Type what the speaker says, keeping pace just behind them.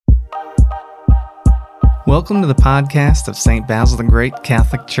Welcome to the podcast of St. Basil the Great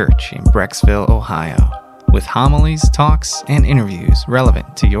Catholic Church in Brecksville, Ohio, with homilies, talks, and interviews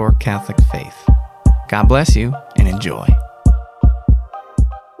relevant to your Catholic faith. God bless you and enjoy.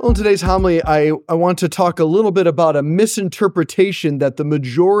 Well, in today's homily, I want to talk a little bit about a misinterpretation that the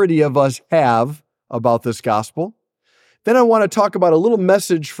majority of us have about this gospel. Then I want to talk about a little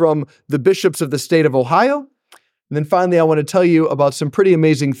message from the bishops of the state of Ohio. And then finally, I want to tell you about some pretty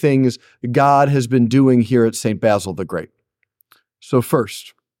amazing things God has been doing here at St. Basil the Great. So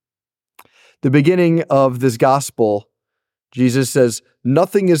first, the beginning of this gospel, Jesus says,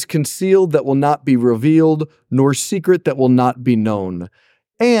 "Nothing is concealed that will not be revealed, nor secret that will not be known."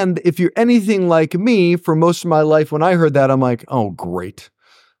 And if you're anything like me, for most of my life, when I heard that, I'm like, oh, great.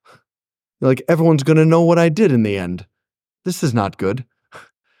 Like, everyone's going to know what I did in the end. This is not good.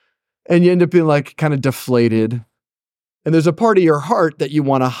 And you end up being like kind of deflated. And there's a part of your heart that you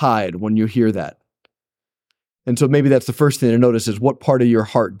want to hide when you hear that. And so maybe that's the first thing to notice is what part of your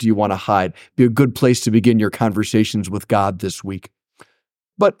heart do you want to hide? Be a good place to begin your conversations with God this week.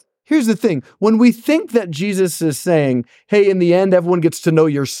 But here's the thing. When we think that Jesus is saying, hey, in the end, everyone gets to know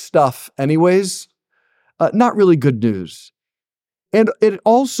your stuff anyways, not really good news. And it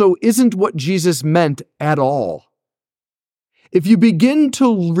also isn't what Jesus meant at all. If you begin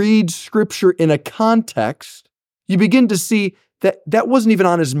to read Scripture in a context, you begin to see that that wasn't even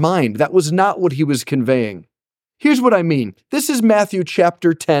on his mind. That was not what he was conveying. Here's what I mean. This is Matthew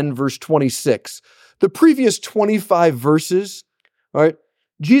chapter 10, verse 26. The previous 25 verses, all right,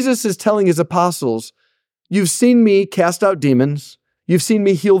 Jesus is telling his apostles, you've seen me cast out demons. You've seen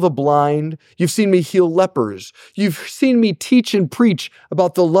me heal the blind. You've seen me heal lepers. You've seen me teach and preach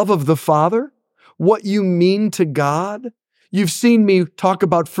about the love of the Father, what you mean to God. You've seen me talk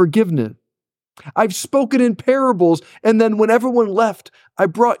about forgiveness. I've spoken in parables, and then when everyone left, I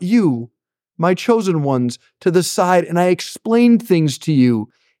brought you, my chosen ones, to the side, and I explained things to you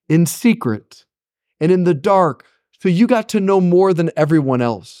in secret and in the dark, so you got to know more than everyone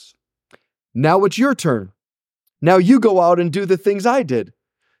else. Now it's your turn. Now you go out and do the things I did.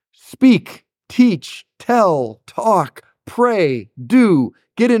 Speak, teach, tell, talk, pray, do,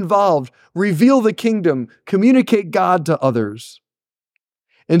 get involved, reveal the kingdom, communicate God to others.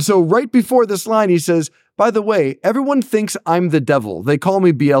 And so right before this line, he says, by the way, everyone thinks I'm the devil. They call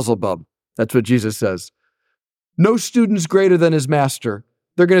me Beelzebub. That's what Jesus says. No student's greater than his master.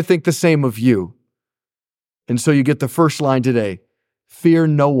 They're going to think the same of you. And so you get the first line today, fear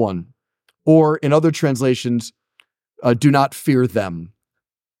no one. Or in other translations, do not fear them.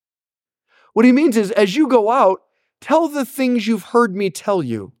 What he means is, as you go out, tell the things you've heard me tell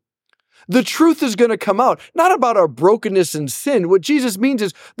you. The truth is going to come out, not about our brokenness and sin. What Jesus means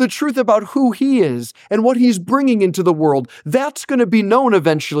is the truth about who he is and what he's bringing into the world. That's going to be known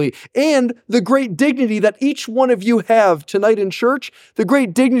eventually. And the great dignity that each one of you have tonight in church, the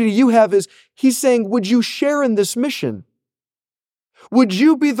great dignity you have is, he's saying, would you share in this mission? Would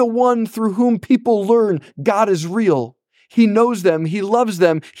you be the one through whom people learn God is real? He knows them, he loves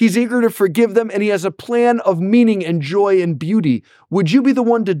them, he's eager to forgive them, and he has a plan of meaning and joy and beauty. Would you be the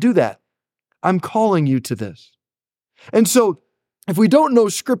one to do that? I'm calling you to this. And so if we don't know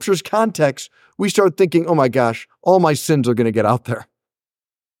Scripture's context, we start thinking, oh my gosh, all my sins are going to get out there.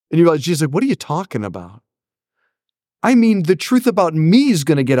 And you realize, Jesus, like, what are you talking about? I mean, the truth about me is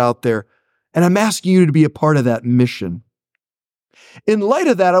going to get out there, and I'm asking you to be a part of that mission. In light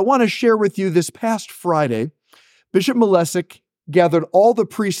of that, I want to share with you this past Friday, Bishop Malesic gathered all the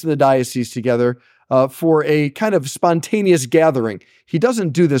priests in the diocese together for a kind of spontaneous gathering. He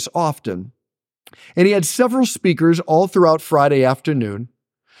doesn't do this often. And he had several speakers all throughout Friday afternoon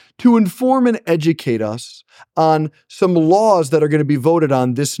to inform and educate us on some laws that are going to be voted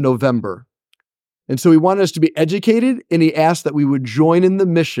on this November. And so he wanted us to be educated, and he asked that we would join in the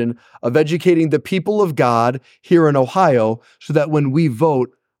mission of educating the people of God here in Ohio so that when we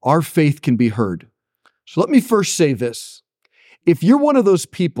vote, our faith can be heard. So let me first say this. If you're one of those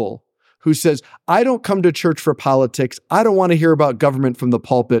people who says, I don't come to church for politics, I don't want to hear about government from the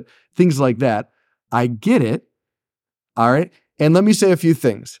pulpit, things like that, I get it, all right? And let me say a few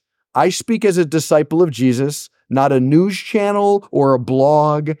things. I speak as a disciple of Jesus, not a news channel or a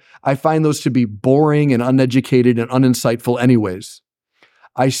blog. I find those to be boring and uneducated and uninsightful anyways.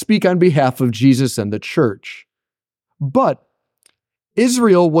 I speak on behalf of Jesus and the church. But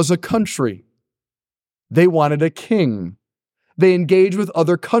Israel was a country. They wanted a king. They engaged with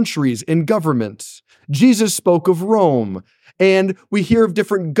other countries in governments. Jesus spoke of Rome, and we hear of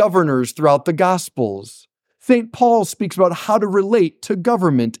different governors throughout the Gospels. St. Paul speaks about how to relate to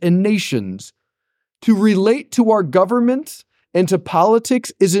government and nations. To relate to our government and to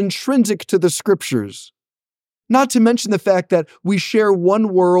politics is intrinsic to the Scriptures. Not to mention the fact that we share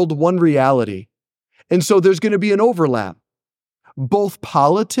one world, one reality. And so there's going to be an overlap. Both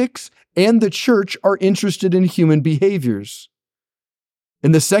politics and the church are interested in human behaviors.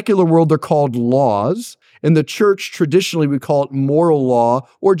 In the secular world, they're called laws. In the church, traditionally, we call it moral law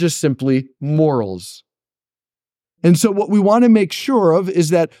or just simply morals. And so what we want to make sure of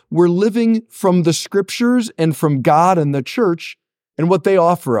is that we're living from the scriptures and from God and the church and what they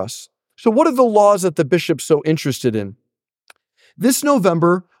offer us. So what are the laws that the bishop's so interested in? This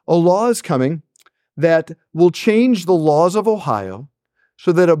November, a law is coming that will change the laws of Ohio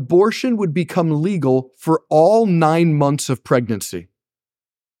so that abortion would become legal for all 9 months of pregnancy.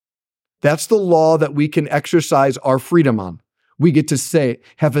 That's the law that we can exercise our freedom on. We get to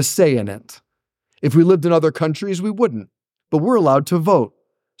have a say in it. If we lived in other countries, we wouldn't, but we're allowed to vote.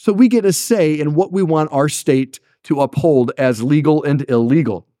 So we get a say in what we want our state to uphold as legal and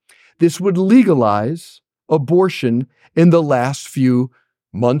illegal. This would legalize abortion in the last few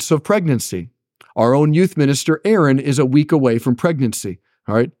months of pregnancy. Our own youth minister, Aaron, is a week away from pregnancy.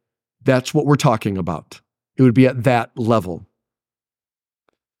 All right? That's what we're talking about. It would be at that level.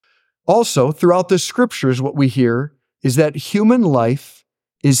 Also, throughout the scriptures, what we hear is that human life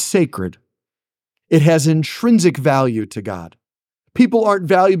is sacred. It has intrinsic value to God. People aren't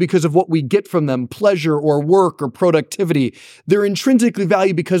valued because of what we get from them, pleasure or work or productivity. They're intrinsically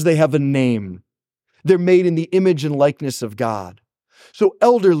valued because they have a name. They're made in the image and likeness of God. So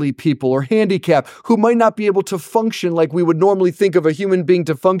elderly people or handicapped who might not be able to function like we would normally think of a human being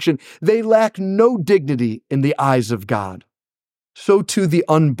to function, they lack no dignity in the eyes of God. So too the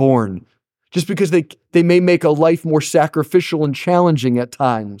unborn, just because they may make a life more sacrificial and challenging at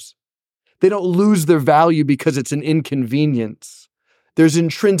times. They don't lose their value because it's an inconvenience. There's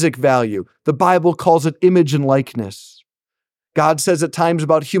intrinsic value. The Bible calls it image and likeness. God says at times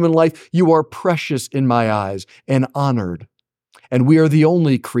about human life, you are precious in my eyes and honored. And we are the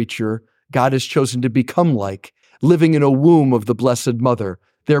only creature God has chosen to become like, living in a womb of the Blessed Mother,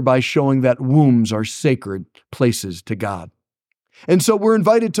 thereby showing that wombs are sacred places to God. And so we're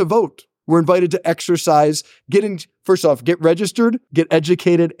invited to vote. We're invited to exercise, first off, get registered, get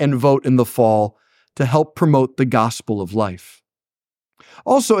educated, and vote in the fall to help promote the gospel of life.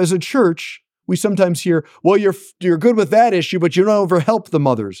 Also, as a church, we sometimes hear, well, you're good with that issue, but you don't ever help the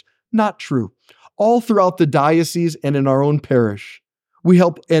mothers. Not true. All throughout the diocese and in our own parish, we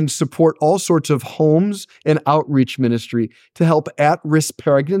help and support all sorts of homes and outreach ministry to help at-risk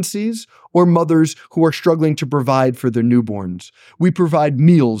pregnancies or mothers who are struggling to provide for their newborns. We provide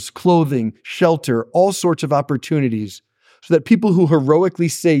meals, clothing, shelter, all sorts of opportunities so that people who heroically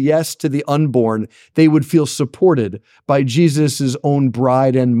say yes to the unborn, they would feel supported by Jesus' own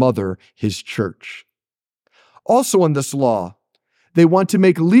bride and mother, his church. Also in this law, they want to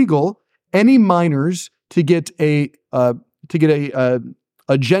make legal any minors to get a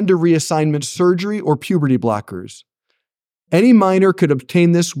gender reassignment surgery or puberty blockers. Any minor could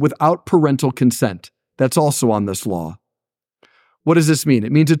obtain this without parental consent. That's also on this law. What does this mean?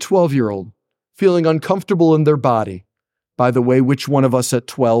 It means a 12-year-old feeling uncomfortable in their body. By the way, which one of us at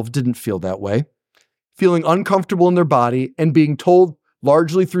 12 didn't feel that way? Feeling uncomfortable in their body and being told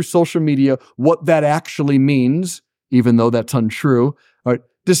largely through social media what that actually means, even though that's untrue, all right,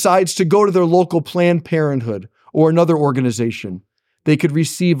 decides to go to their local Planned Parenthood or another organization. They could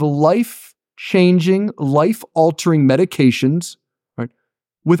receive life-changing, life-altering medications, right,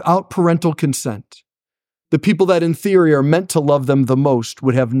 without parental consent. The people that in theory are meant to love them the most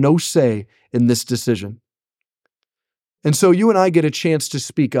would have no say in this decision. And so you and I get a chance to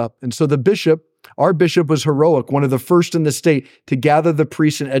speak up. And so our bishop was heroic, one of the first in the state to gather the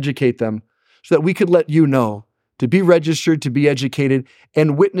priests and educate them so that we could let you know, to be registered, to be educated,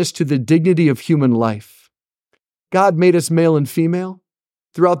 and witness to the dignity of human life. God made us male and female.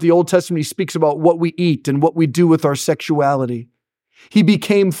 Throughout the Old Testament, he speaks about what we eat and what we do with our sexuality. He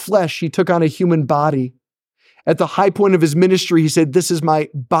became flesh. He took on a human body. At the high point of his ministry, he said, "This is my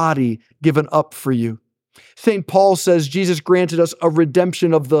body given up for you." St. Paul says Jesus granted us a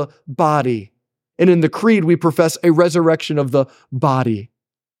redemption of the body. And in the creed, we profess a resurrection of the body.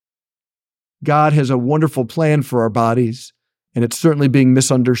 God has a wonderful plan for our bodies, and it's certainly being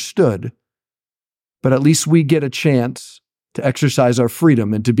misunderstood. But at least we get a chance to exercise our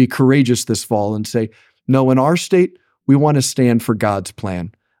freedom and to be courageous this fall and say, no, in our state, we want to stand for God's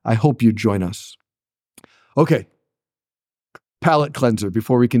plan. I hope you join us. Okay, palate cleanser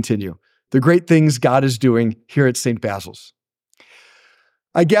before we continue. The great things God is doing here at St. Basil's.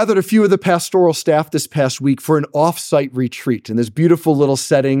 I gathered a few of the pastoral staff this past week for an off-site retreat in this beautiful little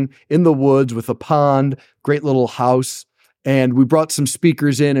setting in the woods with a pond, great little house. And we brought some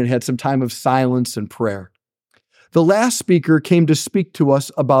speakers in and had some time of silence and prayer. The last speaker came to speak to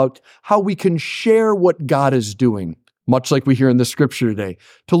us about how we can share what God is doing, much like we hear in the scripture today,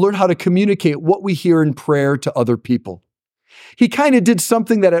 to learn how to communicate what we hear in prayer to other people. He kind of did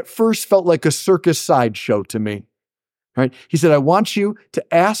something that at first felt like a circus sideshow to me. Right? He said, I want you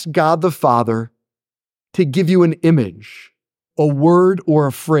to ask God the Father to give you an image, a word or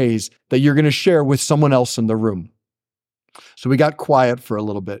a phrase that you're going to share with someone else in the room. So we got quiet for a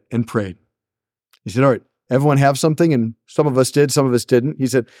little bit and prayed. He said, all right, everyone have something? And some of us did, some of us didn't. He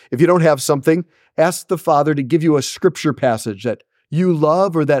said, if you don't have something, ask the Father to give you a scripture passage that you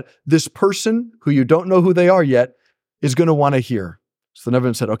love or that this person who you don't know who they are yet is going to want to hear. So then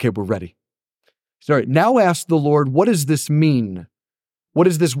everyone said, okay, we're ready. He said, all right, now ask the Lord, what does this mean? What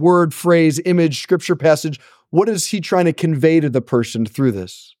is this word, phrase, image, scripture passage? What is he trying to convey to the person through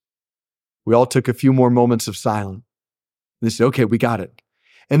this? We all took a few more moments of silence. They said, okay, we got it.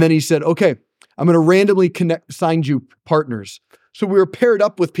 And then he said, okay, I'm going to randomly assign you partners. So we were paired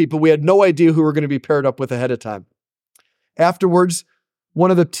up with people. We had no idea who we were going to be paired up with ahead of time. Afterwards, one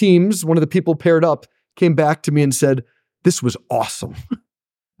of the people paired up, came back to me and said, this was awesome.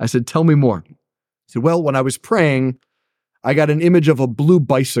 I said, tell me more. He said, well, when I was praying, I got an image of a blue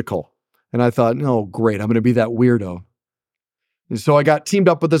bicycle. And I thought, oh, great, I'm going to be that weirdo. And so I got teamed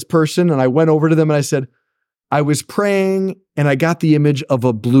up with this person and I went over to them and I said, I was praying and I got the image of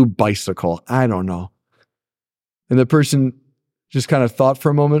a blue bicycle. I don't know. And the person just kind of thought for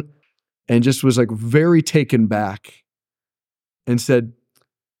a moment and just was like very taken back and said,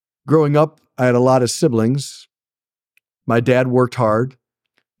 growing up, I had a lot of siblings. My dad worked hard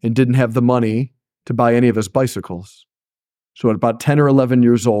and didn't have the money to buy any of his bicycles. So at about 10 or 11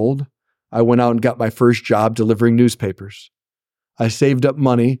 years old, I went out and got my first job delivering newspapers. I saved up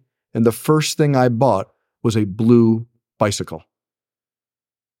money and the first thing I bought was a blue bicycle.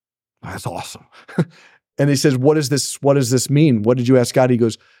 That's awesome. And he says, what does this mean? What did you ask God? He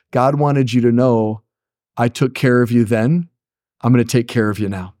goes, God wanted you to know I took care of you then. I'm going to take care of you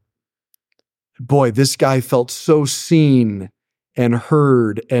now. Boy, this guy felt so seen and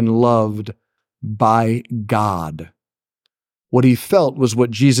heard and loved by God. What he felt was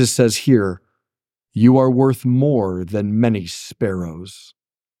what Jesus says here, you are worth more than many sparrows.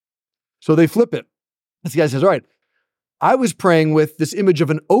 So they flip it. This guy says, all right, I was praying with this image of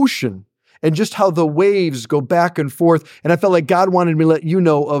an ocean and just how the waves go back and forth. And I felt like God wanted me to let you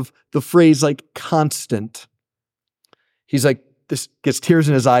know of the phrase like constant. He's like, this gets tears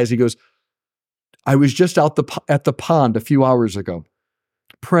in his eyes. He goes, I was just out at the pond a few hours ago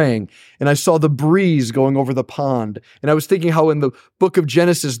praying, and I saw the breeze going over the pond. And I was thinking how in the book of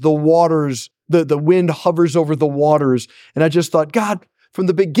Genesis, the waters, the wind hovers over the waters. And I just thought, God, from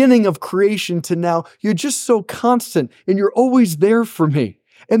the beginning of creation to now, you're just so constant and you're always there for me.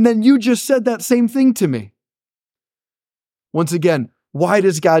 And then you just said that same thing to me. Once again, why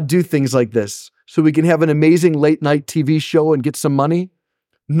does God do things like this? So we can have an amazing late night TV show and get some money?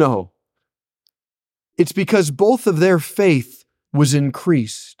 No. It's because both of their faith was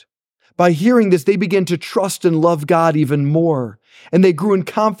increased. By hearing this, they began to trust and love God even more. And they grew in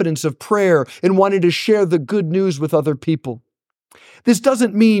confidence of prayer and wanted to share the good news with other people. This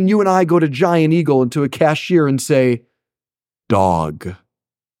doesn't mean you and I go to Giant Eagle and to a cashier and say, dog,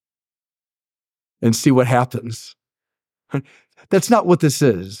 and see what happens. That's not what this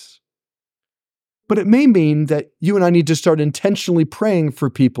is. But it may mean that you and I need to start intentionally praying for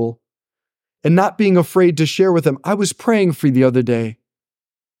people and not being afraid to share with them. I was praying for you the other day,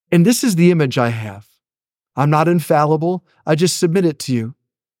 and this is the image I have. I'm not infallible. I just submit it to you.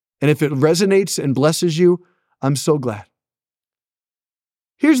 And if it resonates and blesses you, I'm so glad.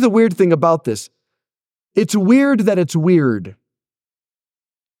 Here's the weird thing about this. It's weird that it's weird.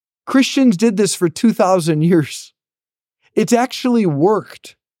 Christians did this for 2,000 years. It's actually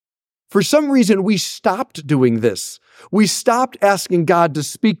worked. For some reason, we stopped doing this. We stopped asking God to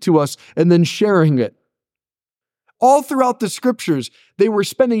speak to us and then sharing it. All throughout the scriptures, they were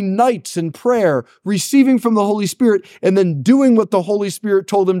spending nights in prayer, receiving from the Holy Spirit, and then doing what the Holy Spirit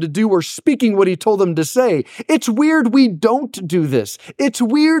told them to do or speaking what he told them to say. It's weird we don't do this. It's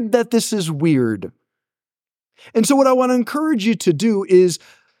weird that this is weird. And so what I want to encourage you to do is,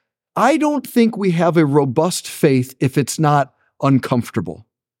 I don't think we have a robust faith if it's not uncomfortable.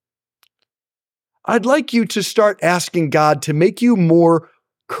 I'd like you to start asking God to make you more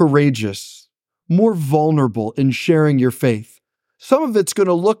courageous, more vulnerable in sharing your faith. Some of it's going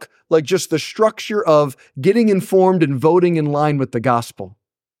to look like just the structure of getting informed and voting in line with the gospel.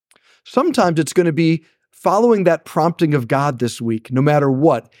 Sometimes it's going to be following that prompting of God this week, no matter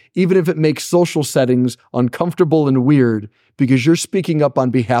what, even if it makes social settings uncomfortable and weird, because you're speaking up on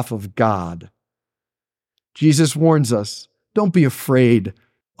behalf of God. Jesus warns us, don't be afraid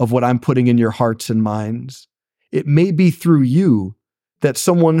of what I'm putting in your hearts and minds. It may be through you that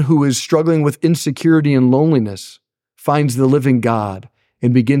someone who is struggling with insecurity and loneliness finds the living God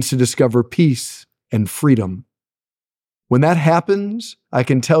and begins to discover peace and freedom. When that happens, I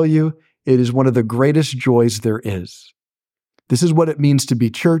can tell you, it is one of the greatest joys there is. This is what it means to be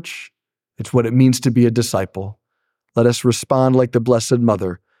church. It's what it means to be a disciple. Let us respond like the Blessed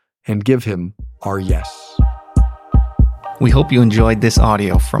Mother and give him our yes. We hope you enjoyed this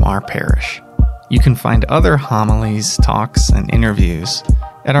audio from our parish. You can find other homilies, talks, and interviews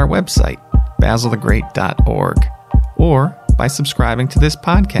at our website, basilthegreat.org, or by subscribing to this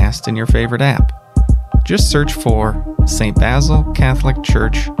podcast in your favorite app. Just search for St. Basil Catholic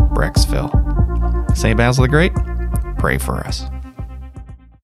Church, Brecksville. St. Basil the Great, pray for us.